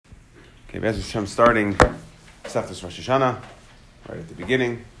Okay, Be'ez Hashem, starting Seftas Rosh Hashanah, right at the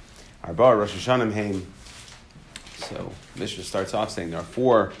beginning. Arba Rosh Hashanah Haim. So Mishnah starts off saying there are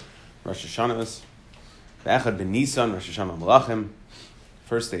 4 Rosh Hashanahs. Echad ben Nisan, Rosh Hashanah Malachim.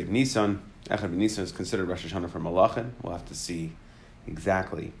 First day of Nisan. Echad ben Nisan is considered Rosh Hashanah for Malachim. We'll have to see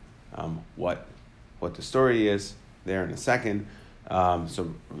exactly what the story is there in a second.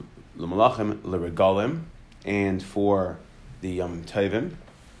 So L'Malachim L'Regalim, and for the Yom Tovim.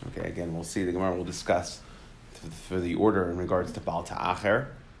 Okay, again, we'll see, the Gemara will discuss for the order in regards to Baal Ta'acher,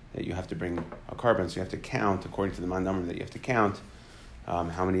 that you have to bring a carbon, so you have to count, according to the number that you have to count,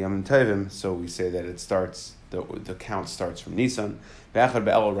 how many Yom Tovim. So we say that it starts, the count starts from Nisan. Be'echad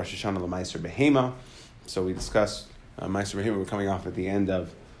be'elul Rosh Hashanah l'Maiser Behema. So we discussed Maiser Behema. We're coming off at the end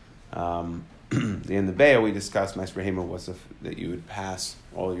of the end of Be'ah. We discussed Maiser Behema was that you would pass,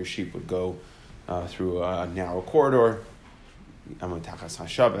 all your sheep would go through a narrow corridor,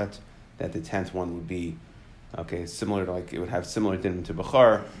 that the 10th one would be similar to, like, it would have similar din to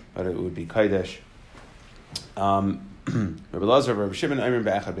Bechar, but it would be Kodesh. Rabbi Lazar, Rabbi Shimon, Ayrim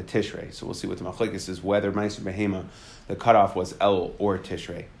Be'echad B'Tishrei. So we'll see what the Machlekes is, whether Meiser Behema, the cutoff was El or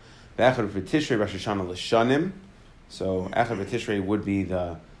Tishrei. Be'echad B'Tishrei Rosh Hashanah L'Shanim. So Echad B'Tishrei would be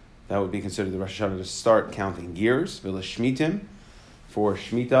that would be considered the Rosh Hashanah to start counting years. V'L'Shmitim, for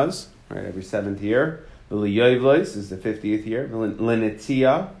Shmitas, right, every 7th year. V'L'Yoyvlos is the 50th year.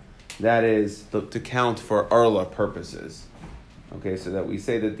 V'L'Netia, that is to count for Arla purposes. Okay, so that we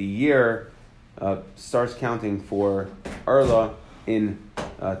say that the year starts counting for Arla in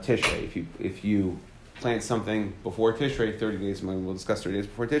Tishrei. If you plant something before Tishrei, 30 days, we'll discuss 30 days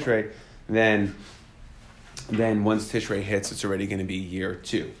before Tishrei, then once Tishrei hits, it's already going to be year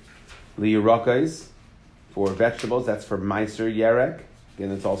 2. Liyurakais, for vegetables, that's for Meiser Yerek. Again,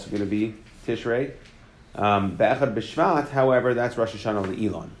 that's also going to be Tishrei. Be'echad B'Shvat, however, that's Rosh Hashanah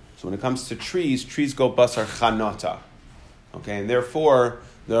L'Elon. So when it comes to trees go basar chanata. Okay, and therefore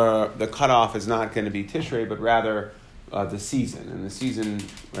the cutoff is not going to be Tishrei, but rather the season. And the season,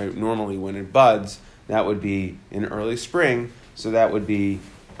 right, normally when it buds, that would be in early spring. So that would be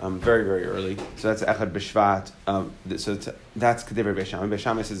very, very early. So that's Echad B'Shvat. That's Kedivre Beisham.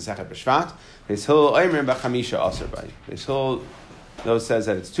 Beisham says it's Echad B'Shvat. Beis Hillel Omer B'Chamisha Aser Bay. Beis Hillel, though, says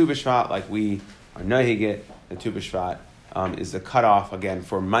that it's Tu B'Shvat, like we are Nohigit, and Tu B'Shvat is the cutoff, again,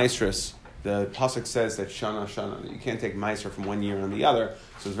 for Maestris. The Pasuk says that Shana, you can't take Meiser from one year on the other,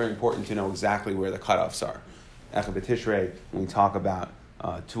 so it's very important to know exactly where the cutoffs are. Echad B'Tishrei, when we talk about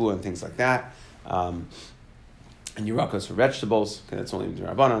Tua and things like that, and Yerakos for vegetables, okay, that's only in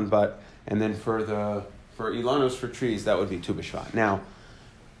Rabbanan, and then for Ilanos, for trees, that would be Tu B'Shvat. Now,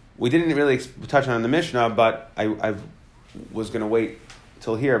 we didn't really touch on it in the Mishnah, but I was going to wait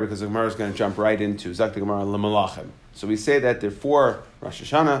till here because the Gemara is going to jump right into Zakta Gemara L'Malachim. So we say that there are 4 Rosh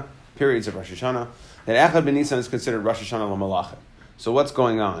Hashanah, periods of Rosh Hashanah, that Echad ben Nisan is considered Rosh Hashanah L'Malachim. So what's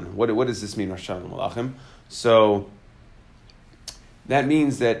going on? What does this mean, Rosh Hashanah L'Malachim? So that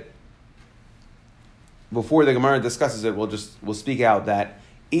means that before the Gemara discusses it, we'll speak out that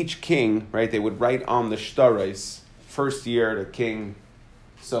each king, right, they would write on the shtaros, first year to King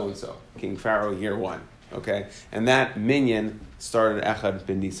so-and-so, King Pharaoh, year 1. Okay, and that minyan started Echad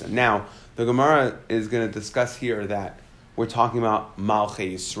ben Nisan. Now, the Gemara is going to discuss here that we're talking about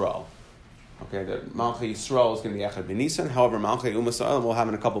Malchei Yisrael. Okay, that Malchei Yisrael is going to be Echad ben Nisan. However, Malchei Umas Ha'olam we'll have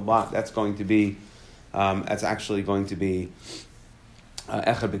in a couple blocks. That's going to be, actually going to be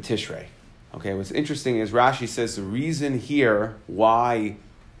Echad b'Tishrei. Okay, what's interesting is Rashi says the reason here why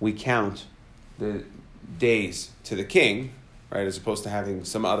we count the days to the king, right, as opposed to having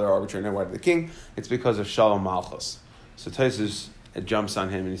some other arbitrary number to the king, it's because of Shalom Malchus. So Tosfos jumps on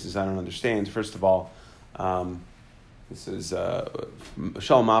him and he says, I don't understand. First of all, this is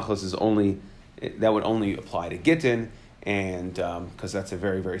Shalom Malchus is that would only apply to Gittin, and because that's a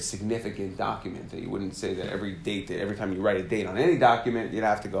very, very significant document that you wouldn't say that every time you write a date on any document, you'd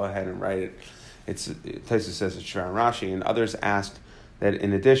have to go ahead and write it. Tosfos says it's Shvar and Rashi, and others asked that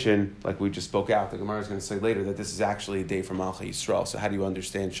in addition, like we just spoke out, the Gemara is going to say later that this is actually a day for Malchei Yisrael. So how do you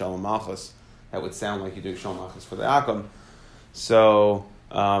understand Shalom Malchus? That would sound like you're doing Shalom Malchus for the Akum. So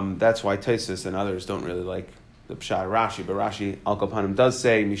that's why Tosfos and others don't really like the Pshat Rashi. But Rashi, Al Kapanim, does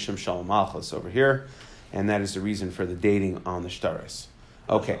say Mishum Shalom Malchus over here, and that is the reason for the dating on the shtaros.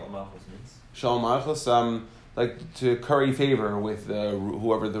 Okay. Shalom Malchus means? Shalom Malchus, like to curry favor with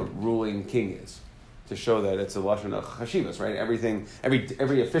whoever the ruling king is, to show that it's a lashon of chashivas, right?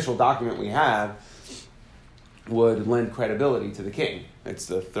 Every official document we have would lend credibility to the king. It's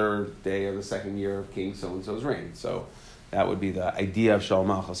the 3rd day of the 2nd year of King so-and-so's reign. So that would be the idea of Shalom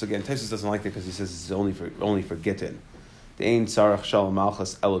Malchus. Again, Tosfos doesn't like it because he says it's only for Gittin. De'ein tzarach shalom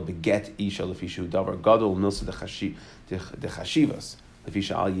malchus ela beget isha lefishu davar gadol milsa dechashivas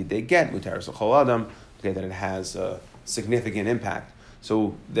lefisha al yidei get mutaris l'chol adam. Okay, that it has a significant impact.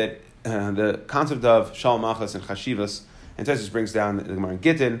 So that the concept of shalom malchus and chashivas, and Tosfos brings down the Gemara in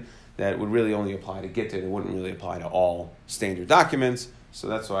Gittin that would really only apply to Gittin. It wouldn't really apply to all standard documents. So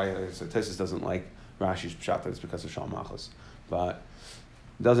that's why Tosfos doesn't like Rashi's pshat. It's because of shalom malchus, but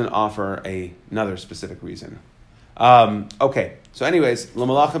doesn't offer another specific reason. Okay, so anyways,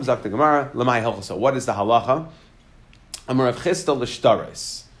 l'malachim zak the Gemara l'may hilchasa. What is the halacha? Amar Rav Chisda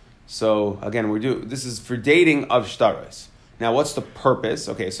l'shtaros. So again, this is for dating of shtaros. Now, what's the purpose?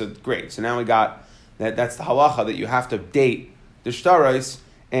 Okay, so great. So now we got that. That's the halacha that you have to date the shtaros,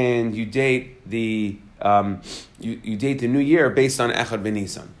 and you date the you date the new year based on Echad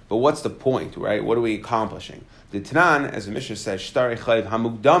B'Nisan. But what's the point, right? What are we accomplishing? The Tanan, as the Mishnah says, shtarei chayv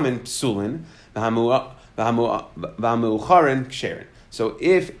hamugdamin psulin v'hamucharin ksherin. So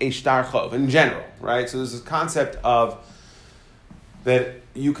if a shtar chov in general, right? So there's this concept of that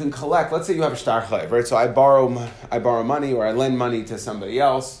you can collect. Let's say you have a shtar chayv, right? So I borrow money or I lend money to somebody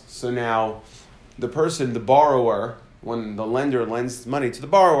else. So now the borrower, when the lender lends money to the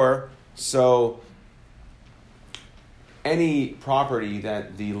borrower, so any property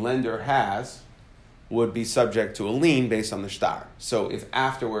that the lender has would be subject to a lien based on the shtar. So if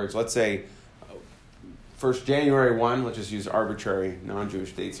afterwards, let's say, first January 1, let's just use arbitrary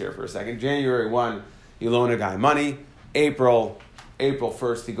non-Jewish dates here for a second. January 1, you loan a guy money. April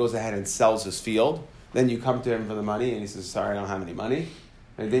 1st, he goes ahead and sells his field. Then you come to him for the money, and he says, sorry, I don't have any money.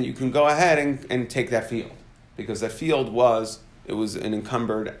 And then you can go ahead and take that field. Because that field was an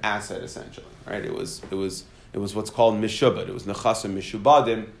encumbered asset, essentially. Right? It was what's called mishubad. It was nechasim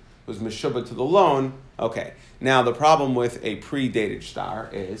mishubadim. It was mishubad to the loan. Okay. Now, the problem with a predated shtar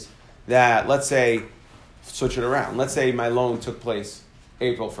is that, let's say, switch it around. Let's say my loan took place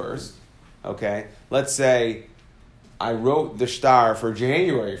April 1st. Okay. Let's say I wrote the shtar for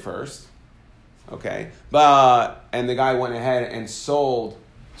January 1st. Okay. And the guy went ahead and sold.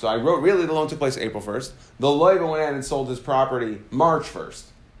 So I wrote, really, the loan took place April 1st. The loiva went ahead and sold his property March 1st.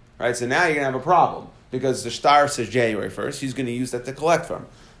 Right. So now you're going to have a problem because the shtar says January 1st. He's going to use that to collect from.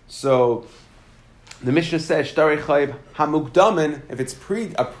 So the Mishnah says, shtarei chayv hamukdamin, if it's a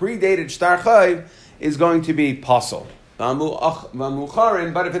predated shtar chayv, is going to be pasul.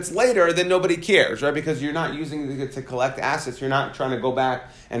 But if it's later, then nobody cares, right? Because you're not using it to collect assets. You're not trying to go back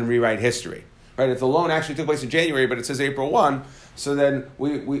and rewrite history, right? If the loan actually took place in January, but it says April 1, so then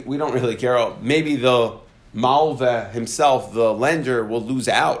we don't really care. Oh, maybe the malva himself, the lender, will lose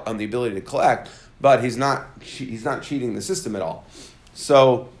out on the ability to collect, but he's not cheating the system at all.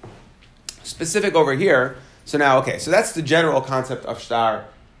 So specific over here. So now, okay, so that's the general concept of shtar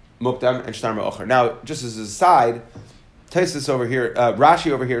mukdam and shtar me'ocher. Now, just as an aside, Tosfos over here,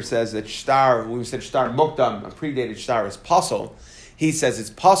 Rashi over here says that shtar, when we said shtar mukdam, a predated shtar, is pasul. He says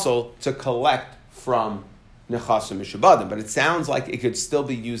it's pasul to collect from nechasim mishubadim, but it sounds like it could still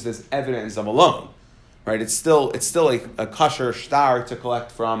be used as evidence of a loan, right? It's still a kosher shtar to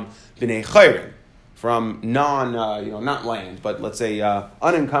collect from b'nei chayrin, from not land, but let's say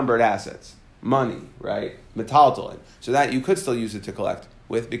unencumbered assets, money, right? Metaltalin. So that you could still use it to collect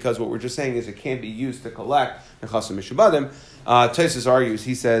with, because what we're just saying is it can't be used to collect nechasim mishubadim. Tosfos argues,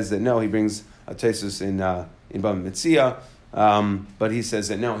 he says that no, he brings a Tosfos in Bava Metzia, but he says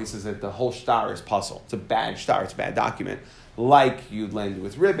that no, he says that the whole shtar is pasul. It's a bad shtar, it's a bad document, like you'd lend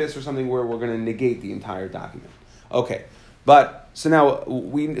with ribis or something where we're going to negate the entire document. Okay, but so now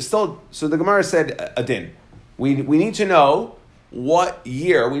so the Gemara said a din. We need to know what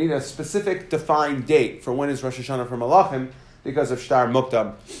year. We need a specific defined date for when is Rosh Hashanah for Malachim, because of shtar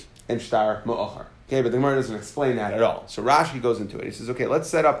mukdam and shtar me'ocher. Okay, but the Gemara doesn't explain that at all. So Rashi goes into it. He says, okay, let's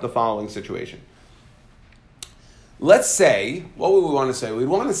set up the following situation. Let's say, what would we want to say? We'd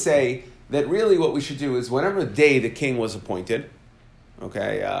want to say that really what we should do is whenever day the king was appointed,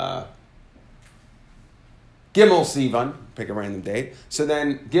 okay, Gimel Sivan, pick a random date. So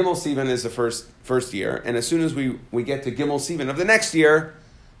then Gimel Sivan is the first year, and as soon as we get to Gimel Sivan of the next year,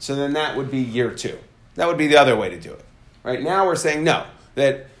 so then that would be year 2. That would be the other way to do it. Right now we're saying no,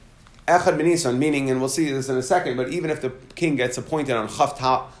 that Echad B'Nisan, meaning, and we'll see this in a second, but even if the king gets appointed on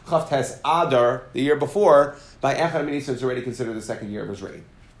Chavtes Adar the year before, by Echad B'Nisan it's already considered the second year of his reign.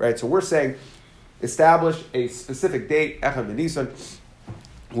 Right? So we're saying establish a specific date, Echad B'Nisan,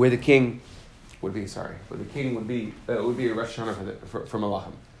 where the king would be, would be a Rosh Hashanah for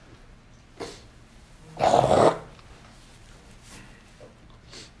Malachim.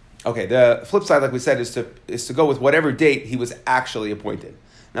 Okay, the flip side, like we said, is to go with whatever date he was actually appointed.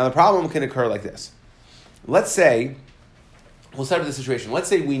 Now, the problem can occur like this. Let's say we'll start with the situation. Let's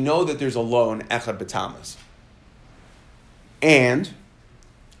say we know that there's a loan, Echad B'Tammuz. And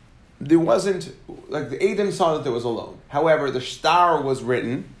there wasn't, like the Eidim saw that there was a loan. However, the shtar was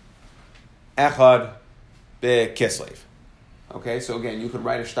written, Echad B'Kislev. Okay, so again, you could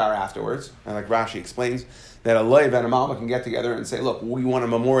write a shtar afterwards. And like Rashi explains, that a loiv and a malva can get together and say, look, we want to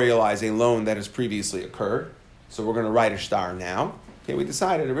memorialize a loan that has previously occurred. So we're going to write a shtar now. Okay, we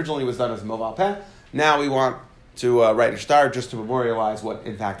decided originally it was done as a moval peh. Now we want to write a shtar just to memorialize what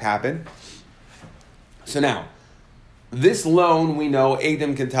in fact happened. So now, this loan we know,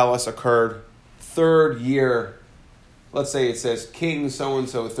 Eidim can tell us occurred third year. Let's say it says King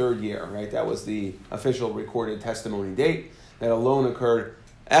so-and-so third year, right? That was the official recorded testimony date, that a loan occurred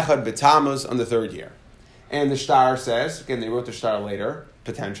Echad B'Tammuz on the third year. And the shtar says, again, they wrote the shtar later,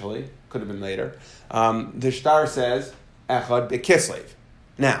 potentially, could have been later. The shtar says, Echad B'Kislev.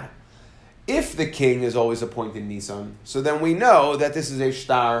 Now, if the king is always appointed Nisan, so then we know that this is a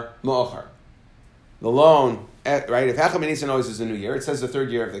shtar Mu'achar. The loan, right, if Echad B'Nisan always is the new year, it says the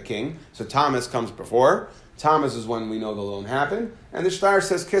third year of the king, so Tammuz comes before. Tammuz is when we know the loan happened. And the shtar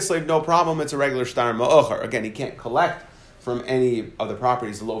says, Kislev, no problem, it's a regular shtar Mu'achar. Again, he can't collect from any of the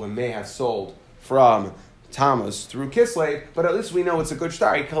properties the Lovan may have sold from Tammuz through Kislev, but at least we know it's a good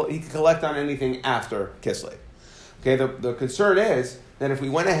shtar. He can collect on anything after Kislev. Okay, the concern is that if we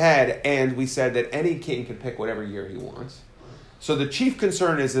went ahead and we said that any king can pick whatever year he wants, so the chief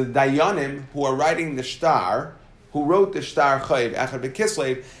concern is the Dayanim who are writing the shtar, who wrote the shtar Chayv, Echad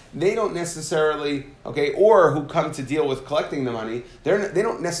B'Kislev, they don't necessarily, okay, or who come to deal with collecting the money, they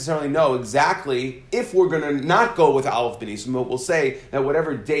don't necessarily know exactly if we're going to not go with Aleph B'Nisan, but we'll say that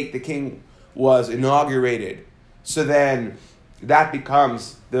whatever date the king was inaugurated, so then that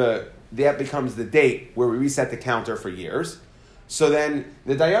becomes the date where we reset the counter for years. So then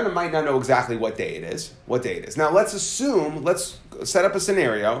the Dayanim might not know exactly what day it is. Now let's set up a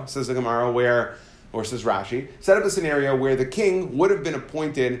scenario, says the Gemara, or says Rashi, set up a scenario where the king would have been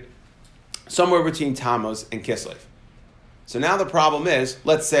appointed somewhere between Tammuz and Kislev. So now the problem is,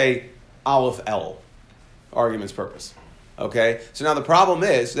 let's say Aleph El, argument's purpose. Okay? So now the problem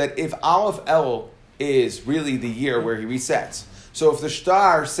is that if Aleph El is really the year where he resets, so if the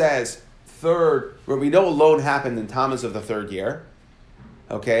shtar says third, where we know a loan happened in Tammuz of the third year,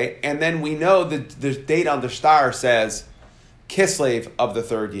 okay, and then we know that the date on the shtar says Kislev of the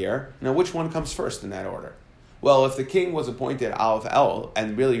third year. Now, which one comes first in that order? Well, if the king was appointed Aleph El,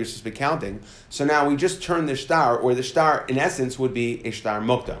 and really you're supposed to be counting, so now we just turn the shtar, or the shtar in essence would be a shtar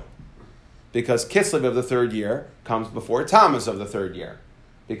mukdam, because Kislev of the third year comes before Tammuz of the third year,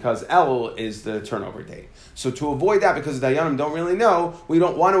 because El is the turnover date. So to avoid that, because the Dayanim don't really know, we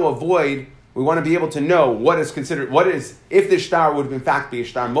want to be able to know if the shtar would in fact be a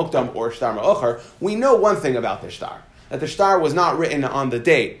shtar mukdam or a shtar ma'ocher. We know one thing about the shtar, that the shtar was not written on the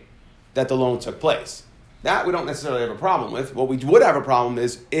date that the loan took place. That we don't necessarily have a problem with. What we would have a problem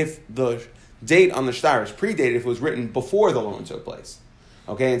is if the date on the shtar is predated, if it was written before the loan took place.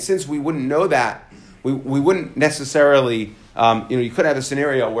 Okay, and since we wouldn't know that, we wouldn't necessarily, you could have a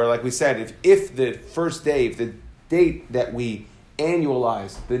scenario where, like we said, if the first day, if the date that we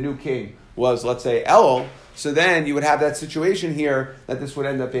annualized the new king was, let's say, Elul, so then you would have that situation here that this would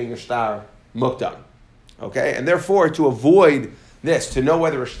end up being a shtar mukdam. Okay, and therefore, to avoid this, to know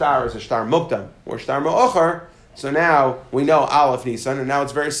whether a shtar is a shtar mukdam or a shtar ma'ocher, so now we know Aleph Nisan, and now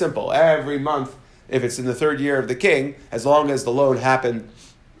it's very simple. Every month, if it's in the third year of the king, as long as the loan happened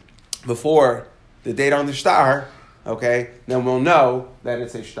before the date on the shtar, okay, then we'll know that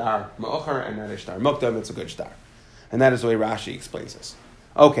it's a shtar ma'ocher and not a shtar mukdam. It's a good shtar, and that is the way Rashi explains this.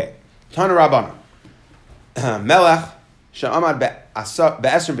 Okay, Tana Rabbana, Melech she'amad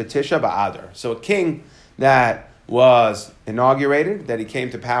be'esrim b'tisha ba'adar. So a king that was inaugurated, that he came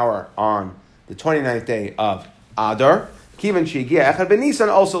to power on the 29th day of Adar, Kivan Shigia Echad B'Nisan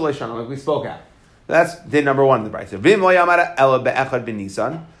also Leishana, like we spoke at. That's din number one in the Brayta. Vim lo yamara ela be'echad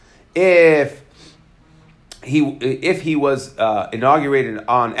b'Nisan. If he was inaugurated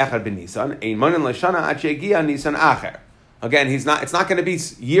on Echad B'Nisan, ein monin Leishana ad shegia Nisan acher. Again, it's not going to be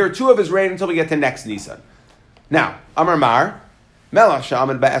year 2 of his reign until we get to next Nisan. Now, Amar Mar, Melach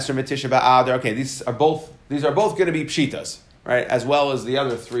she'amad be'esrim b'tisha ba'adar. Okay, these are both going to be pshitas, right? As well as the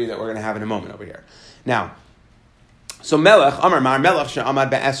other 3 that we're going to have in a moment over here. Now, so Melech, Amar Mar, Melech she'amad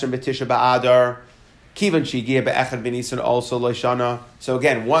be'esrim b'tisha ba'adar, kivan she'giya be'echad b'nisan also loishana. So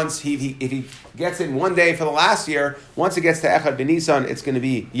again, once if he gets in one day for the last year, once it gets to Echad b'nisan, it's going to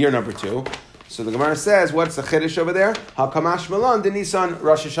be year number 2. So the Gemara says, what's the chiddush over there? Hakamash malan de Nisan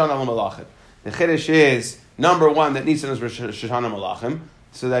Rosh Hashanah l'malachim. The chiddush is number 1 that Nisan is Rosh Hashanah Malachim,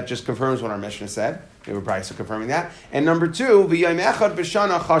 so that just confirms what our Mishnah said. We have a brisa confirming that. And number two, v'yom echad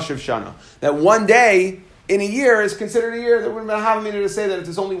b'shana chashiv shana. That one day in a year is considered a year. That wouldn't have a minute to say that if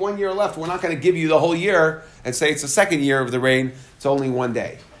there's only 1 year left, we're not going to give you the whole year and say it's the second year of the rain. It's only one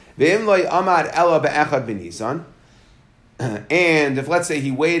day. V'im lo amad ela be'echad b'nisan. And if, let's say, he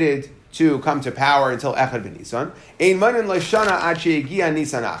waited to come to power until Echad b'Nisan, ein manin le'shana ad she'egia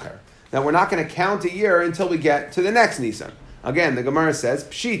Nisan acher. Now, we're not going to count a year until we get to the next Nisan. Again, the Gemara says,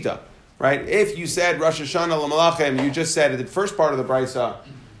 Pshita, right? If you said Rosh Hashanah l'malachim, you just said the first part of the brisa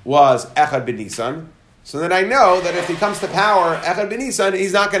was Echad b'Nisan, so then I know that if he comes to power, Echad b'Nisan,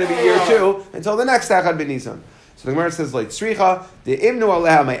 he's not going to be year 2 until the next Echad b'Nisan. So the Gemara says, like, Tzricha, the imnu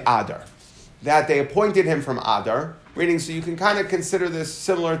aleha me Adar, that they appointed him from Adar, reading, so you can kind of consider this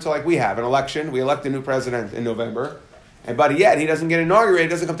similar to like we have an election. We elect a new president in November, but yet he doesn't get inaugurated,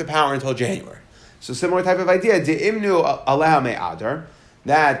 doesn't come to power until January. So similar type of idea, de'imnu aleha me Adar,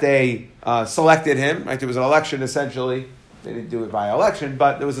 that they selected him, right? There was an election essentially. They didn't do it by election,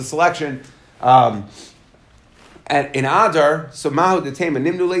 but there was a selection in Adar, so mahu detema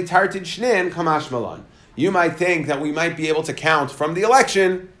nimnu le tartin shnin kamash malan. You might think that we might be able to count from the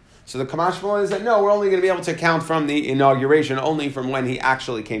election. So the Kamash Malon is that no, we're only going to be able to count from the inauguration, only from when he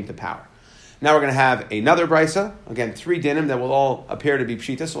actually came to power. Now we're going to have another brisa, again 3 dinim that will all appear to be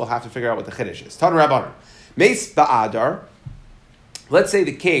pshita, so we'll have to figure out what the chiddush is. Tan Rabbanan, Meis ba'adar. Let's say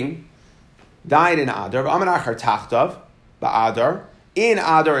the king died in Adar, v'amanachar tachtav ba'adar. In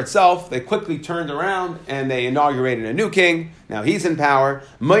Adar itself, they quickly turned around and they inaugurated a new king. Now he's in power.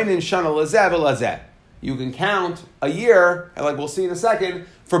 Meinin shana lazeh v'lazeh. You can count a year, and like we'll see in a second,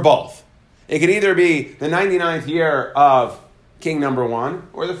 for both. It could either be the 99th year of king number 1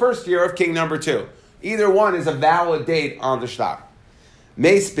 or the first year of king number 2. Either one is a valid date on the shtar.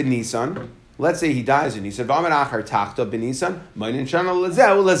 Meis b'Nisan. Let's say he dies in Nisan. V'amanachar tachta b'Nisan. Meinin shana lazeh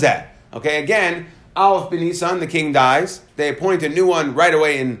u'lazeh. Okay, again, Aleph b'Nisan, the king dies. They appoint a new one right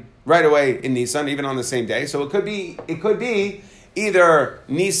away in Nisan, even on the same day. So it could be either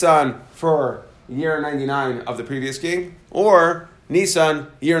Nisan for year 99 of the previous king, or Nisan,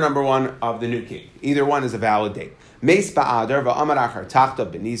 year number 1 of the new king. Either one is a valid date. Meis ba'adar v'amarachar tachta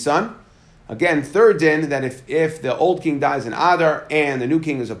b'Nisan. Again, third din, that if the old king dies in Adar and the new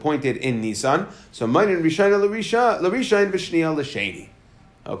king is appointed in Nisan, so mainin rishayna l'rishayn v'shniya l'sheni.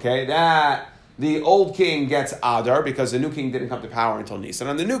 Okay, that the old king gets Adar because the new king didn't come to power until Nisan,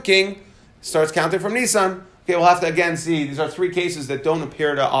 and the new king starts counting from Nisan. Okay, we'll have to again see, these are 3 cases that don't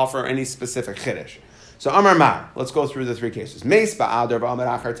appear to offer any specific chiddush. So Amar Mar, let's go through the 3 cases. Meis ba'adar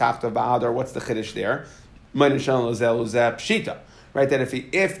v'amarachar tachta ba'adar, what's the chiddush there? Pshita. Right, that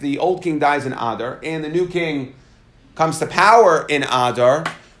if the old king dies in Adar and the new king comes to power in Adar,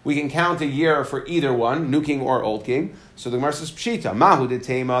 we can count a year for either one, new king or old king. So the Gemara says Pshita. Mahu de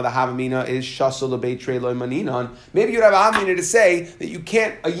Tema, the Havamina is Shasol Beitrei Lo Maninan. Maybe you'd have a Havamina to say that you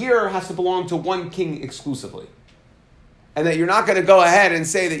can't, a year has to belong to one king exclusively. And that you're not going to go ahead and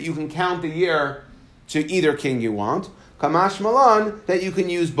say that you can count the year to either king you want. Kamash Malan, that you can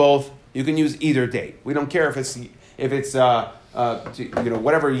use both, you can use either date. We don't care if it's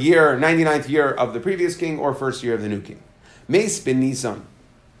whatever year, 99th year of the previous king or first year of the new king. Meis bin Nisan.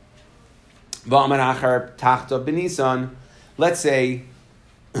 V'amanachar tachta bin Nisan. Let's say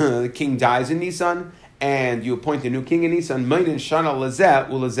the king dies in Nisan and you appoint a new king in Nisan. Meinin shana lazeh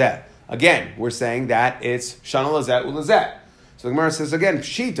ulazeh. Again, we're saying that it's shana lazeh ulazeh. So the Gemara says again,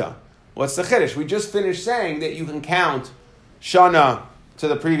 Pshita. What's the chiddush? We just finished saying that you can count shana to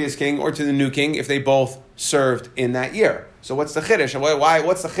the previous king or to the new king if they both served in that year. So what's the chiddush?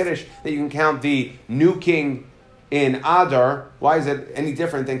 What's the chiddush that you can count the new king in Adar? Why is it any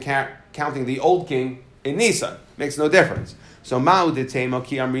different than counting the old king in Nisan? Makes no difference. So ma'u detema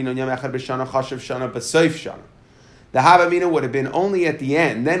ki amrino yom echad b'shana chashav shana b'soif shana. The Havamina would have been only at the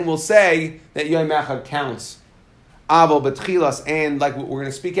end. Then we'll say that Yom Echad counts Aval B'tchilas, and like we're going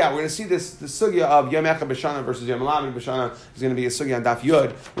to speak out. We're going to see the sugya of Yom Echad B'shana versus Yom Lamed B'shana is going to be a sugya on Daf Yud. We're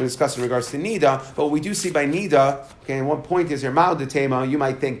going to discuss in regards to Nida. But what we do see by Nida, okay, and one point is here, Ma'u Detema, you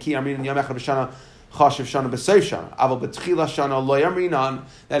might think, Ki Amrin Yom Echad B'shana Chashav Shana B'Seif Shana. Aval B'tchilas Shana Lo Yamrinan,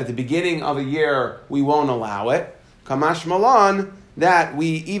 that at the beginning of a year we won't allow it. Kamash Malan, that we,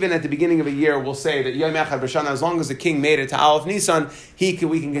 even at the beginning of a year, will say that Yom Echad B'shana, as long as the king made it to Aleph Nisan, we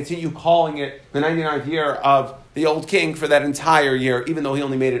can continue calling it the 99th year of the old king for that entire year, even though he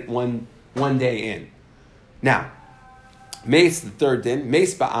only made it one day in. Now, Meis, the third din,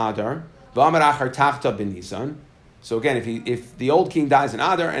 Meis ba'adar, v'amar achar tachta bin Nisan. So again, if the old king dies in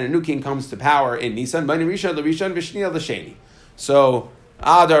Adar and a new king comes to power in Nisan, b'nei rishon l'rishon v'shniya l'sheni. So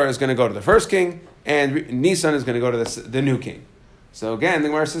Adar is going to go to the first king, and Nisan is going to go to the new king. So again, the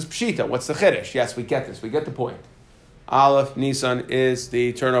Gemara says Pshita. What's the Chiddush? Yes, we get this. We get the point. Aleph Nisan is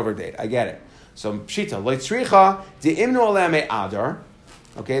the turnover date. I get it. So Pshita Leitzricha de'imnu oleh Adar.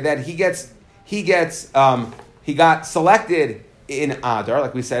 Okay, that he got selected in Adar,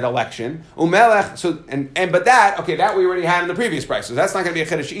 like we said, election. Umelech. So but that we already had in the previous price. So that's not going to be a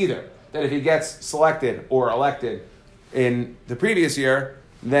Chiddush either. That if he gets selected or elected in the previous year,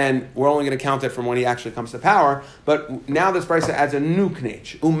 then we're only going to count it from when he actually comes to power. But now this brisa adds a new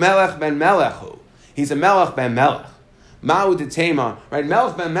knech. Umelech ben melechu. He's a melech ben melech. Ma'u detema, right?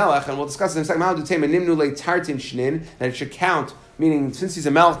 Melech ben melech, and we'll discuss it in a second. Ma'u detema nimnu le tartin shnin, that it should count, meaning since he's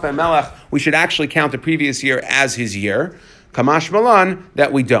a melech ben melech, we should actually count the previous year as his year. Kamash malan,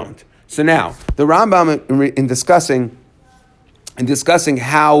 that we don't. So now, the Rambam in discussing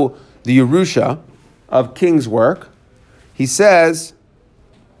how the Yerusha of kings work, he says,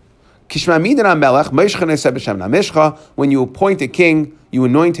 when you appoint a king, you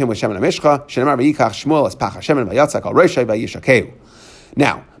anoint him with Shemen HaMishcha.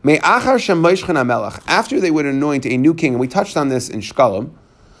 Now, after they would anoint a new king, and we touched on this in Shkalim,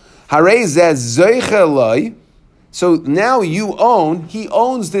 so now he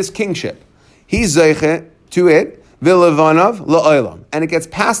owns this kingship. He's zeiche to it, V'levanav la'olam, and it gets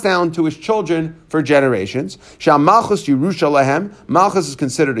passed down to his children for generations. Shal Malchus Yerusha lehem. Malchus is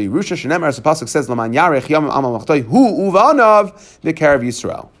considered a Yerusha. Shenemar, as the pasuk says, Laman Yarech Yom Amal Machtoi Hu Uvanav B'Kerev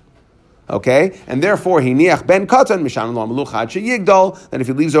Yisrael. Okay, and therefore he niach ben katan mishan lo melucha sheyigdol. That if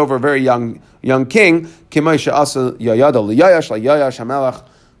he leaves over a very young king, Kimaisha Asa Yayada Liyayash Layayash Hamelach.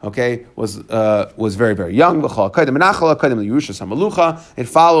 Okay, was very, very young. It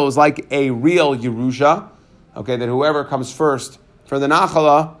follows like a real Yerusha. Okay, that whoever comes first for the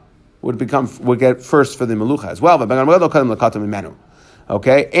Nachala would get first for the Melucha as well.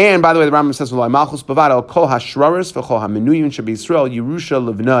 Okay, and by the way, the Rambam says, "Malchus bavado kol hashraris v'kol hamenuyim should be Yisrael Yerusha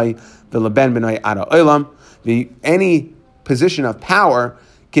levnei v'leben b'nei ada olam." Any position of power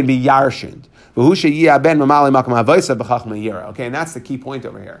can be yarshind. Okay, and that's the key point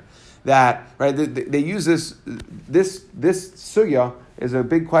over here. That right, they use this sugya is a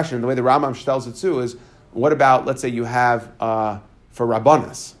big question. The way the Rambam tells it too is, what about, let's say you have for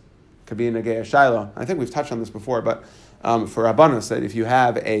Rabbanas, could be in a Geya Shiloh. I think we've touched on this before, but for Rabbanas, that if you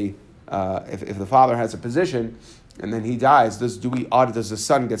have if the father has a position and then he dies, does the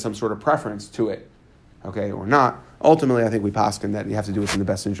son get some sort of preference to it, okay, or not? Ultimately, I think we paskin that you have to do what's in the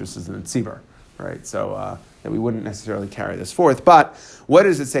best interests of the tzibur, right? So that we wouldn't necessarily carry this forth. But what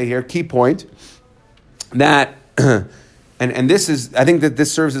does it say here? Key point that. And this is, I think that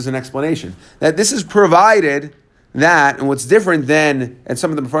this serves as an explanation, that this is provided that, and what's different than, and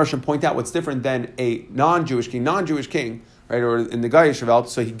some of the Mepharshim point out what's different than a non-Jewish king, right, or in the Gaish Welt,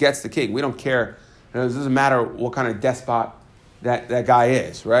 so he gets the king. We don't care. It doesn't matter what kind of despot that guy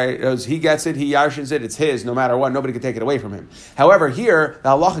is, right? He gets it, he yarshins it, it's his, no matter what, nobody can take it away from him. However, here, the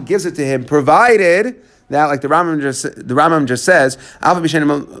halacha gives it to him, provided that, like the Rambam just says, Alpha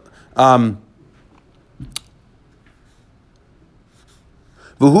B'Shenim,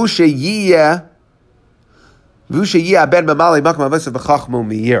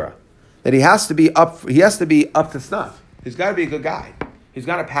 that he has to be up to snuff. He's got to be a good guy. He's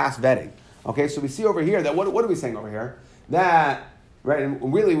got to pass vetting. Okay, so we see over here that what are we saying over here? That right,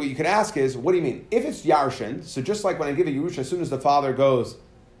 and really what you could ask is, what do you mean? If it's Yarshin, so just like when I give a Yerusha, as soon as the father goes,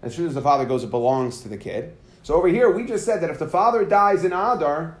 it belongs to the kid. So over here, we just said that if the father dies in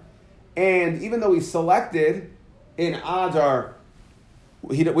Adar, and even though he's selected in Adar,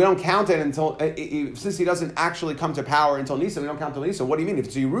 we don't count it until, since he doesn't actually come to power until Nisan, we don't count until Nisan. What do you mean? If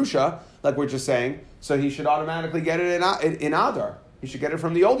it's a Yerusha, like we're just saying, so he should automatically get it in Adar. He should get it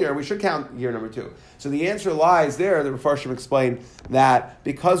from the old year. We should count year number 2. So the answer lies there. The Mepharshim explained that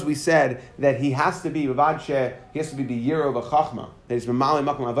because we said that he has to be Vavadshe, he has to be the year of a Chachma, that he's Mamali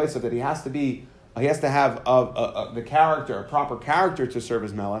Makam Avaisa, that he has to have the character, a proper character to serve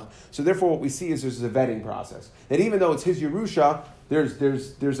as Melech. So therefore what we see is there's a vetting process. That even though it's his Yerusha,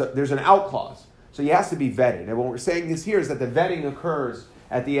 there's an out clause. So he has to be vetted. And what we're saying is here is that the vetting occurs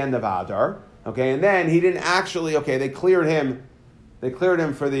at the end of Adar. Okay, and then he didn't actually, they cleared him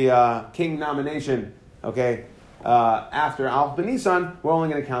for the king nomination, after Alf ben Nisan. We're only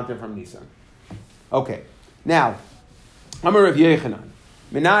going to count him from Nisan. Okay, now, Amar Rav Yechanan.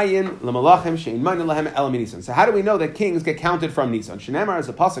 Minayin l'malachim she'in mayin lahem elam Nisan. So how do we know that kings get counted from Nisan? Shenemar, as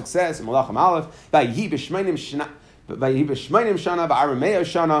the pasuk says in Malachim Aleph, Vayihi b'shmeinim shana v'arameya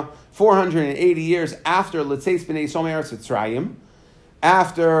shana, 480 years after L'tzeis b'nei Yisrael me'eretz Mitzrayim,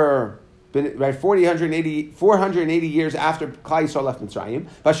 after 480 years after Klal Yisrael left Mitzrayim.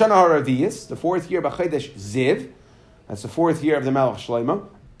 B'shana ha'raviyis, the 4th year, b'chodesh Ziv, That's the 4th year of the Melech Shlomo.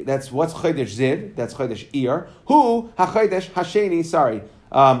 That's what's Chodesh Ziv. That's Chodesh Iyar. Hu HaChodesh Hasheni. Sorry,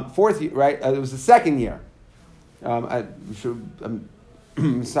 4th year. Right, it was the 2nd year. I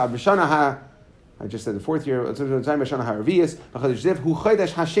just said the 4th year.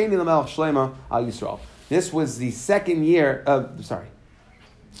 This was the 2nd year of,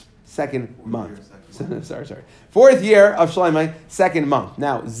 2nd month. Sorry. 4th year of Shlomo, 2nd month.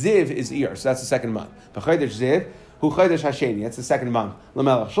 Now, Ziv is Iyar, so that's the 2nd month. B'chodesh Ziv, hu chodesh hasheni, that's the 2nd month.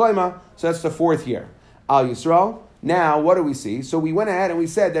 L'melech Shlomo, so that's the 4th year. Al Yisrael. Now, what do we see? So we went ahead and we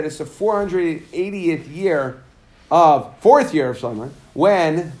said that it's the 480th year of 4th year of Shlomo,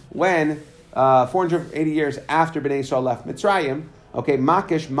 when 480 years after Bnei Yisrael left Mitzrayim. Okay,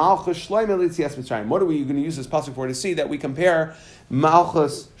 Makish Malchus Shlomo L'Yitzias Mitzrayim. What are we going to use this pasuk for to see that we compare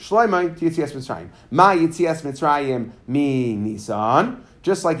Malchus Shlomo to Yitzias Mitzrayim? Ma Yitzias Mitzrayim mi Nisan,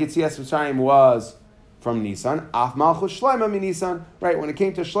 just like Yitzias Mitzrayim was from Nisan. Af Malchus Shlomo mi Nisan. Right, when it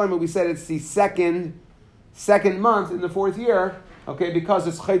came to Shlomo, we said it's the second month in the 4th year. Okay, because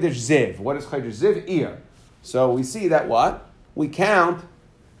it's Chodesh Ziv. What is Chodesh Ziv? Iyar. So we see that what we count,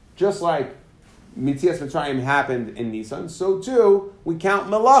 just like Mitzias Mitzrayim happened in Nisan, so too we count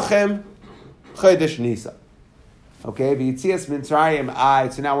Melachim Chodesh Nisan. Okay, Mitzias Mitzrayim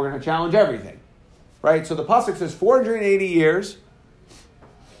so now we're going to challenge everything, right? So the pasuk says 480 years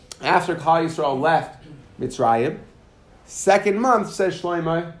after Klal Yisrael left Mitzrayim, 2nd month says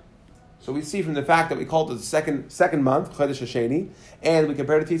Shlomo. So we see from the fact that we called it the second month Chodesh Hasheni, and we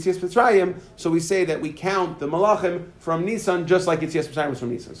compare it to Yitzias Mitzrayim, so we say that we count the Malachim from Nisan just like Yitzias Mitzrayim was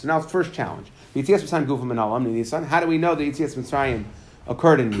from Nisan. So now it's the first challenge. Yitzias Mitzrayim Gufim and Alam in Nisan. How do we know that Yitzias Mitzrayim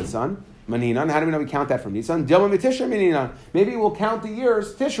occurred in Nisan? Maninan. How do we know we count that from Nisan? Dilma Mitishrei Maninan. Maybe we'll count the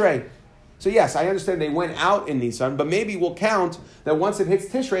years Tishrei. So yes, I understand they went out in Nisan, but maybe we'll count that once it hits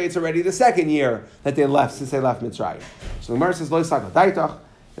Tishrei, it's already the 2nd year that they left since they left Mitzrayim. So the Gemara says Lo Yisakal Daitach.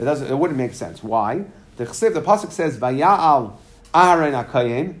 It wouldn't make sense. Why? The pasuk says Vaya'al Aaron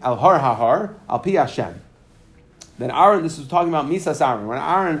HaKohen al Har HaHar al Pi Hashem. Then Aaron, this is talking about Misas Aaron. When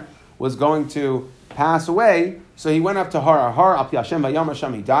Aaron was going to pass away, so he went up to Har HaHar al Pi Hashem. Vayam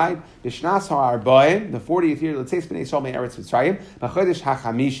Hashem, he died. B'shnas ha'arbaim, the 40th year. Let's say Bnei Yisrael me'eretz Mitzrayim. B'chodesh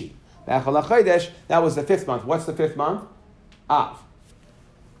hachamishi. B'echol ha'chodesh. That was the 5th month. What's the 5th month? Av.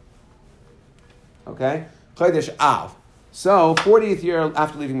 Okay, Chodesh Av. So, 40th year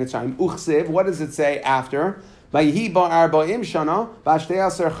after leaving Mitzrayim, Uchsiv, what does it say after? That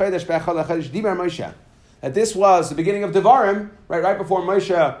this was the beginning of Devarim, right before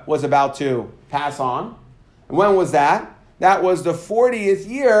Moshe was about to pass on. And when was that? That was the 40th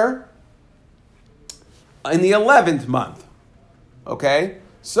year in the 11th month. Okay?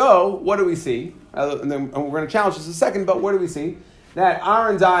 So, what do we see? And we're going to challenge this in a second, but what do we see? That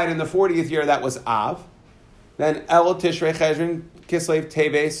Aaron died in the 40th year, that was Av. Then El, Tishrei, Cheshvan, Kislev,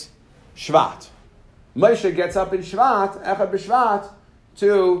 Teves, Shvat. Moshe gets up in Shvat, Echad b'Shvat,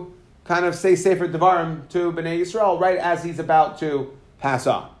 to kind of say Sefer Devarim to Bnei Yisrael right as he's about to pass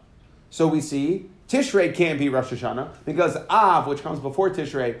on. So we see Tishrei can't be Rosh Hashanah because Av, which comes before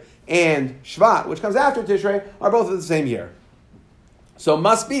Tishrei, and Shvat, which comes after Tishrei, are both of the same year. So it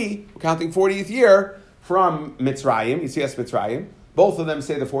must be, we're counting 40th year from Mitzrayim, Yitzias Mitzrayim. Both of them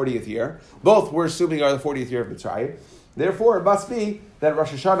say the 40th year. Both we're assuming are the 40th year of Mitzrayim. Therefore, it must be that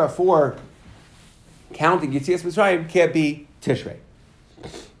Rosh Hashanah for counting Yitzias Mitzrayim can't be Tishrei.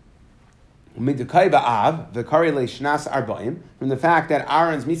 From the fact that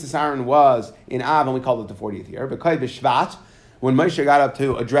Aaron's Misas Aaron was in Av, and we called it the 40th year. When Moshe got up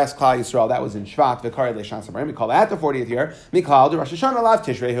to address Klal Yisrael, that was in Shvat. We call that the 40th year. Mikal, the Rosh Hashanah lav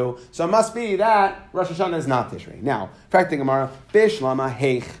Tishreihu. So it must be that Rosh Hashanah is not Tishrei. Now, practicing Gemara, Bishlama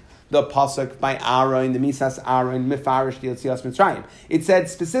Heich, the pasuk by Aaron, the Misas Aaron, Mefarish the Yitzias Mitzrayim. It said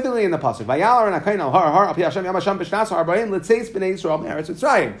specifically in the pasuk, Vayal Aaron HaKohen al Har HaHar al Pi Hashem Yam Hashem B'shnas HaArbaim L'tzeis B'nei Yisrael Me'eretz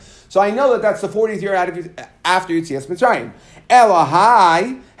Mitzrayim. So I know that that's the 40th year after Yitzias Mitzrayim.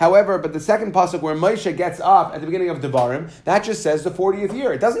 Elohai, however, but the second pasuk where Moshe gets up at the beginning of Devarim, that just says the 40th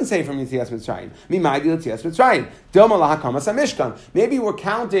year. It doesn't say from Yitzias Mitzrayim. Mimai Yitzias Mitzrayim. Dilma lahakamas hamishkan. Maybe we're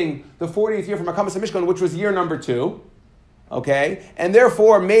counting the 40th year from Hakamas hamishkan, which was year number 2. Okay, and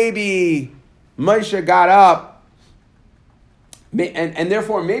therefore maybe Moshe got up, and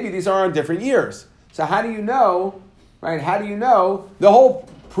therefore maybe these are on different years. So how do you know, right? How do you know the whole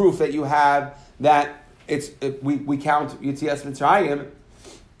proof that you have that we count Yitzias Mitzrayim,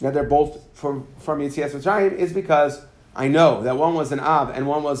 that they're both from Yitzias Mitzrayim, is because I know that one was in Av and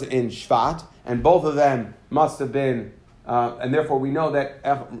one was in Shvat, and both of them must have been, and therefore we know that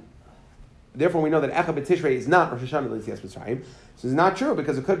therefore we know that Echa B'Tishrei is not Rosh Hashanah L'Yetzias Mitzrayim. This is not true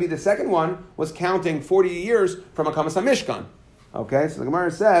because it could be the second one was counting 40 years from Akamas HaMishkan. Okay, so the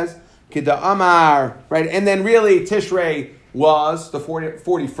Gemara says, Kida Amar, right, and then really Tishrei was the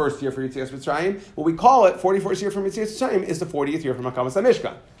 41st year for Yetzias Mitzrayim. What we call it, 41st year from Yetzias Mitzrayim, is the 40th year from Akamas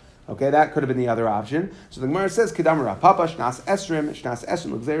HaMishkan. Okay, that could have been the other option. So the Gemara says, Kidam Rav Papa, Shnas Esrim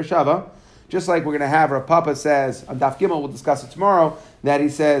L'Gzeir Shava. Just like we're going to have Rav Papa says, on Daf Gimel, we'll discuss it tomorrow, that he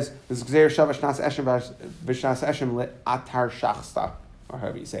says, this Gzeir Shava Shnas Esrim V'Shnas Esrim Le'atar Shachsta, or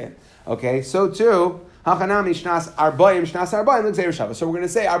however you say it. Okay, so too, Hachanami Shnas Arbayim L'Gzeir Shava. So we're going to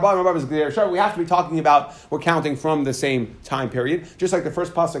say Arbayim is Gzeir Shava. We have to be talking about, we're counting from the same time period. Just like the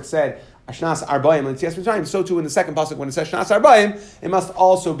first pasuk said, Shnas Arbayim L'Yetzias Mitzrayim. So too in the second pasuk when it says Shnas Arbayim, it must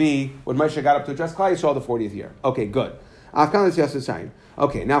also be when Moshe got up to address Klal Yisrael the 40th year. Okay, good. Afkan L'Yetzias Mitzrayim.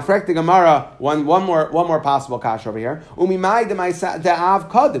 Okay, now frek the Gemara one more possible kash over here. Umimai de'av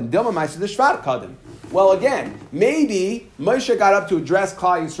kadim dilma ma'isa de'shvat kadim. Well, again, maybe Moshe got up to address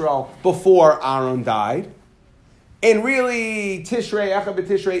Klal Yisrael before Aaron died, and really Tishrei Echa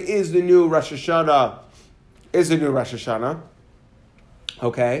B'Tishrei is the new Rosh Hashanah.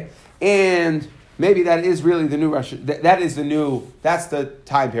 Okay. And maybe that is really the new Rosh. That's the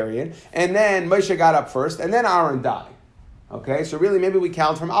time period. And then Moshe got up first, and then Aaron died. Okay, so really maybe we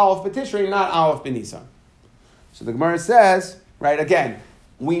count from Aleph B'Tishrei, not Aleph B'Nisan. So the Gemara says, right, again,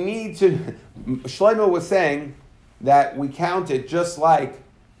 we need to, Shlomo was saying that we count it just like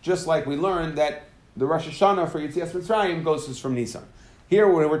we learned that the Rosh Hashanah for Yetzias Mitzrayim goes from Nisan. Here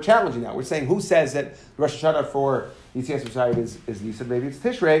we're challenging that. We're saying who says that Rosh Hashanah for Yetzias Mitzrayim is Nisan? Maybe it's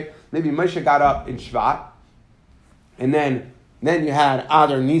Tishrei. Maybe Moshe got up in Shvat, and then you had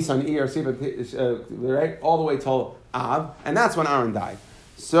Adar, Nisan, Iyar, Siva, right, all the way till Av, and that's when Aaron died.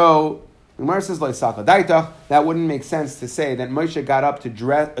 So the Gemara says Loisaka Daitach. That wouldn't make sense to say that Moshe got up to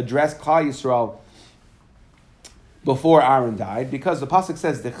address Klal Yisrael before Aaron died, because the pasuk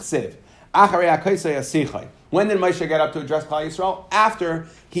says the Chsiv. When did Moshe get up to address Klal Yisrael? After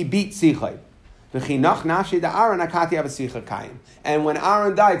he beat Sichai. And when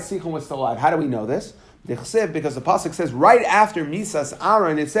Aaron died, Sichon was still alive. How do we know this? Because the pasuk says right after Misas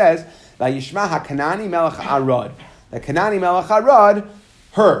Aaron, it says Vayishma HaKanani Melech Arad. The Kanani Melech Arad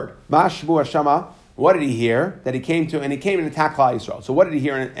heard. Mashbu Hashama. What did he hear? That he came to, and he came and attacked Klal Yisrael. So what did he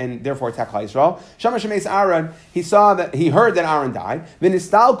hear and therefore attack Klal Yisrael? Shama Shemes Aaron. He heard that Aaron died.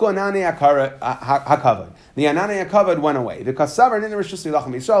 V'nistalko Anani HaKavod. The Anani HaKavod went away. Because Savran in the Rishus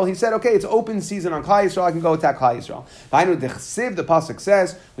Yilachim Yisrael, he said, okay, it's open season on Klal Yisrael. I can go attack Klal Yisrael. V'ainu Dechsiv. The pasuk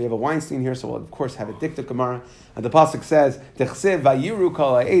says, we have a Weinstein here, so we'll of course have a diktuk Gemara. And the pasuk says, Dechsiv Vayiru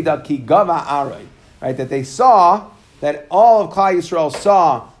Kol Ha'eda Ki Gava Aaron. Right, that they saw, that all of Klal Yisrael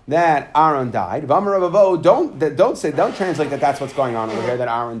saw that Aaron died. Don't translate that that's what's going on over here, that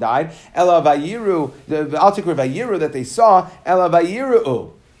Aaron died. Ela vayiru, the Altikra vayiru, that they saw, Ela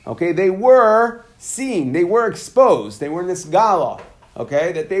vayiru. Okay, they were seen, they were exposed, they were nisgala.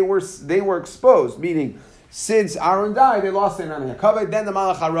 Okay, that they were exposed, meaning since Aaron died, they lost their Anani HaKavod. Then the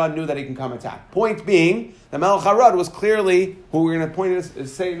Melech Harad knew that he can come attack. Point being, the Melech Harad was clearly, who we're going to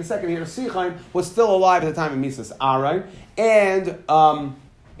say in a second here, Sichaim, was still alive at the time of Misas Aaron,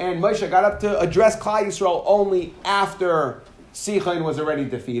 and Moshe got up to address Klal Yisrael only after Sichain was already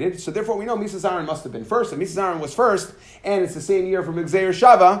defeated. So therefore we know Misas Aaron must have been first. And Misas Aaron was first, and it's the same year from Gzeir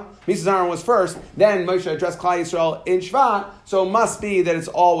Shava. Misas Aaron was first. Then Moshe addressed Klal Yisrael in Shvat. So it must be that it's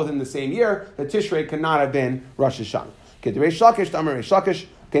all within the same year. That Tishrei could not have been Rosh Hashanah. Okay, Reish Lakish.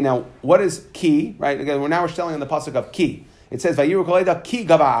 Okay, now what is ki? Right. Again, we're telling on the pasuk of ki. It says Vayiru Kol Ha'eda Ki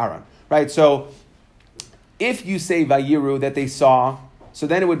Gava Aaron. Right. So if you say Vayiru that they saw, so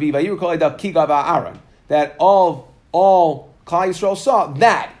then it would be Vayiru Kol Ha'eda Ki Gava Aaron. That all Klal Yisrael saw,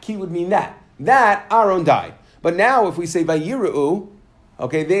 that, ki would mean that Aaron died. But now if we say Vayiru,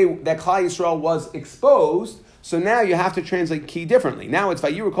 okay, that Klal Yisrael was exposed, so now you have to translate ki differently. Now it's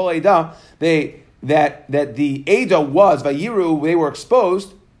Vayiru Kol Ha'eda, that the Eda was Vayiru, they were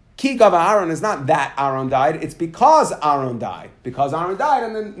exposed. Ki Gava Aaron is not that Aaron died, it's because Aaron died. Because Aaron died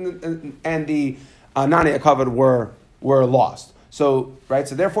and the Anani HaKavod were lost. So, right,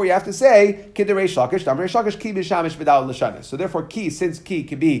 so therefore you have to say, Kid the Reish Lakish, Dam Reish Lakish, Ki B'Shamish B'Dal L'Shanis. So therefore, Ki, since Ki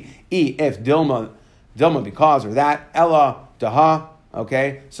could be if Dilma because, or that, Ella, Daha,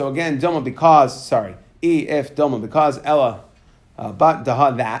 okay? So again, Dilma because, if Dilma because, Ella, but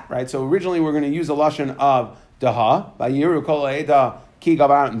Daha, that, right? So originally we're going to use a Lashon of Daha, by Yiru Kol Ha'eda, Ki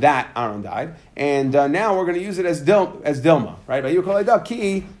Gav Aaron, that Aaron died. And now we're going to use it as Dilma, right? By Yiru Kol Ha'eda,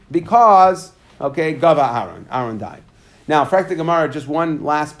 Ki, because, okay, Gava Aaron died. Now, Frak the Gemara, just one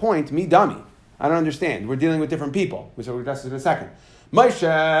last point. Me dummy. I don't understand. We're dealing with different people. So we'll discuss it in a second. Moshe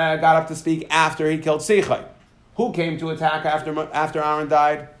got up to speak after he killed Sichon. Who came to attack after Aaron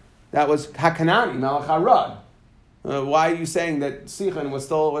died? That was Hakanani, Melech Arad. Why are you saying that Sichon was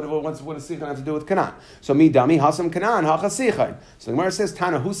still, what does Sichon have to do with Canaan? So, mi dami, hasam Canaan, hacha Sichon. So the Gemara says,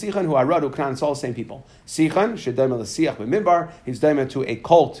 Tana, hu Sichon, hu Arad, hu Canaan, it's all the same people. Sichon, shedayma l'siach b'midbar, he's dayma to a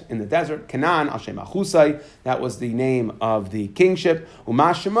cult in the desert. Canaan, Hashem achusai, that was the name of the kingship.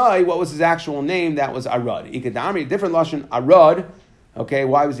 Uma Shemai, what was his actual name? That was Arad. Ikadami, different lashon, Arad. Okay,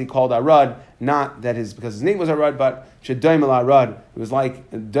 why was he called Arad? Not that because his name was Arad, but Shedayim Arad. It was like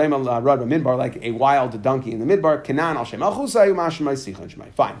Daim Arad Midbar, like a wild donkey in the Midbar. Canaan al Shem Achusay Mashmai Sichon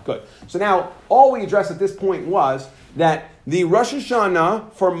Shmai. Fine, good. So now all we addressed at this point was that the Rosh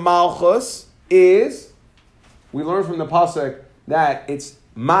Hashanah for Malchus is, we learned from the pasuk that it's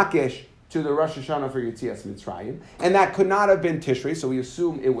Makish to the Rosh Hashanah for Yetzias Mitzrayim, and that could not have been Tishrei, so we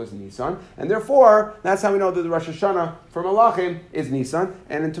assume it was Nisan, and therefore, that's how we know that the Rosh Hashanah for Malachim is Nisan,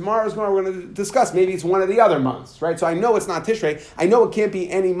 and in tomorrow's Gemara we're going to discuss, maybe it's one of the other months, right? So I know it's not Tishrei, I know it can't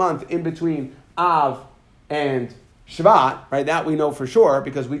be any month in between Av and Shvat, right? That we know for sure,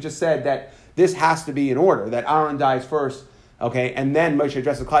 because we just said that this has to be in order, that Aaron dies first, okay, and then Moshe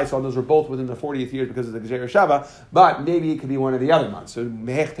addresses Klal Yisrael. Those were both within the 40th years because of the Gezerah Shava, but maybe it could be one of the other months. So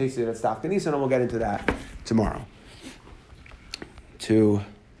Mehech tasted at Staf Nisan, and we'll get into that tomorrow. To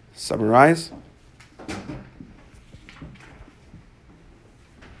summarize,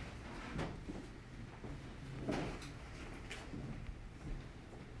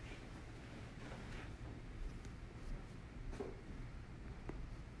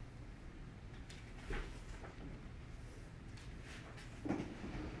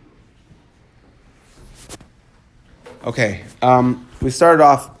 okay, we started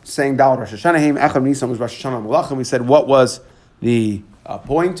off saying Dal Rosh Hashanah, Echad Nisan was Rosh Hashanah Malachim. We said what was the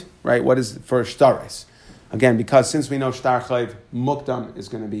point, right? What is for Shtaris? Again, because since we know Shtar Chayv Mukdam is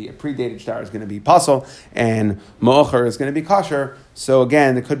going to be, a predated Shtar is going to be Pasal, and Ma'ocher is going to be Kosher, so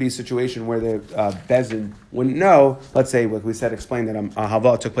again, there could be a situation where the Bezin wouldn't know. Let's say, what we said, explained that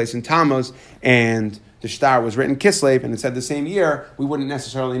Havah took place in Tammuz, and the Shtar was written Kislev, and it said the same year, we wouldn't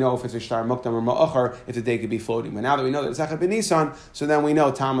necessarily know if it's a Shtar Mukdam or Ma'ocher, if the day could be floating. But now that we know that it's Echad Ben Nisan, so then we know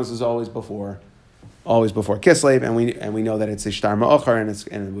Tammuz is always before Kislev, and we know that it's a Shtar Ma'ocher,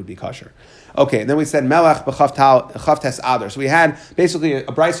 and it would be kosher. Okay, then we said Melech b'chavtes Adar. So we had basically a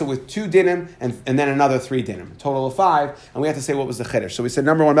brisa with 2 dinim and then another 3 dinim, total of 5, and we had to say what was the chiddush. So we said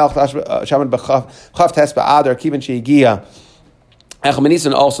number 1, Melech shaman b'chavtes ba'adar kiven she'igia Echad Ben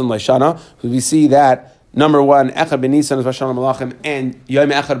Nisan also in Leishana. We see that number 1, Echad Ben Nisan is Vashana Malachim, and Yom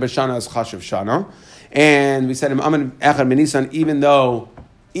Echad B'Shana is Chashav Shana. And we said Echad Ben Nisan, even though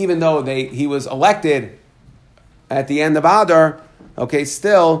he was elected at the end of Adar, okay,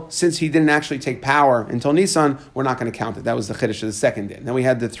 still, since he didn't actually take power until Nisan, we're not going to count it. That was the chiddush of the second din. Then we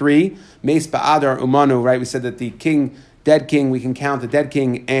had the 3, Meis Ba'adar Umanu, right? We said that the dead king, we can count the dead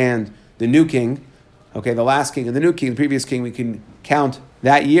king and the new king. Okay, the last king and the new king, the previous king, we can count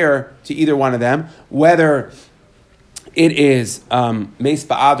that year to either one of them. Whether it is Meis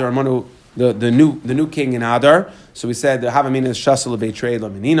Ba'adar Umanu, the new king in Adar. So we said the Havamina is Shasal Beitrei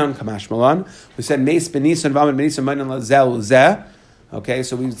Lamininan Kamash Malan. We said Meis Benisan Vamid Benisan Manan Lazel Zeh. Okay,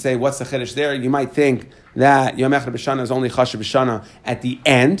 so we would say what's the chiddush there? You might think that Yom Echad B'Shana is only Chashav B'Shana at the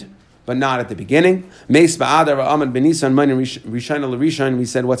end, but not at the beginning. Meis Ba'adar V'Amad Benisan Manan Rishon LaRishon. We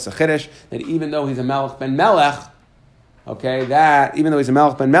said what's the chiddush? That even though he's a Melech Ben Melech, okay,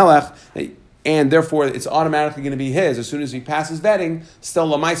 and therefore it's automatically going to be his as soon as he passes vetting. Still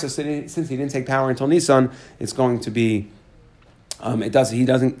Lamaisa, since he didn't take power until Nisan, it's going to be.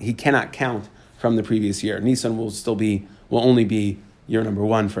 He cannot count from the previous year. Nisan will only be year number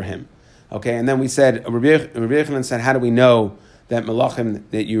 1 for him. Okay, and then we said Rabbi Yochanan said, how do we know that Malachim,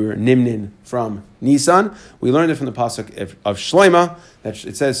 that you were Nimnin from Nisan? We learned it from the pasuk of Shloima that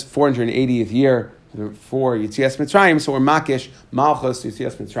it says 480th year for Yetzias Mitzrayim. So we're Makish Malchus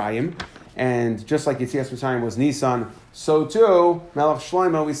Yetzias Mitzrayim. And just like Yetzias Mitzrayim was Nisan, so too, Melech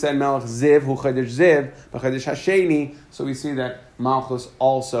Shlomo, we said Melech Ziv, Hu Chodesh Ziv, B'Chodesh Hasheni. So we see that Malchus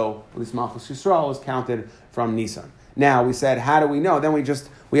also, at least Malchus Yisrael, is counted from Nisan. Now we said, how do we know? Then we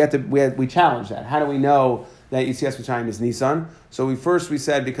challenged that. How do we know that Yetzias Mitzrayim is Nisan? So we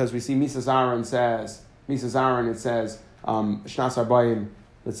said because we see Misas Aaron, it says Shnas Arbayim,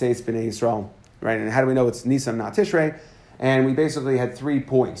 let's say it's Bnei Yisrael, right? And how do we know it's Nisan, not Tishrei? And we basically had 3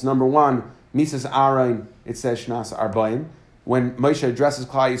 points. Number 1, Misas Aaron, it says Shnas Arbayim. When Moshe addresses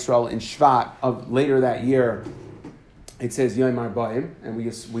Klal Yisrael in Shvat of later that year, it says Yom Arbayim, and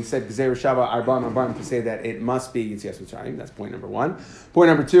we said Gezerah Shava Arbayim to say that it must be Yetzias Mitzrayim. That's point number 1. Point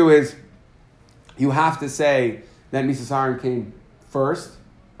number 2 is you have to say that Misas Aaron came first,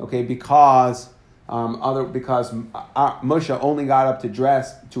 okay, because Moshe only got up to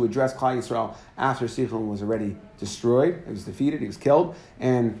address Klal Yisrael after Sichon was already destroyed. It was defeated. He was killed,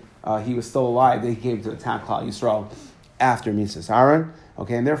 and he was still alive. Then he came to attack Klal Yisrael after Mises Aaron.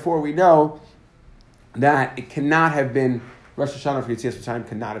 Okay, and therefore we know that it cannot have been Rosh Hashanah for Yetzias Mitzrayim.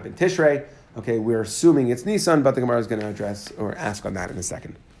 Cannot have been Tishrei. Okay, we're assuming it's Nisan, but the Gemara is going to address or ask on that in a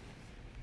second.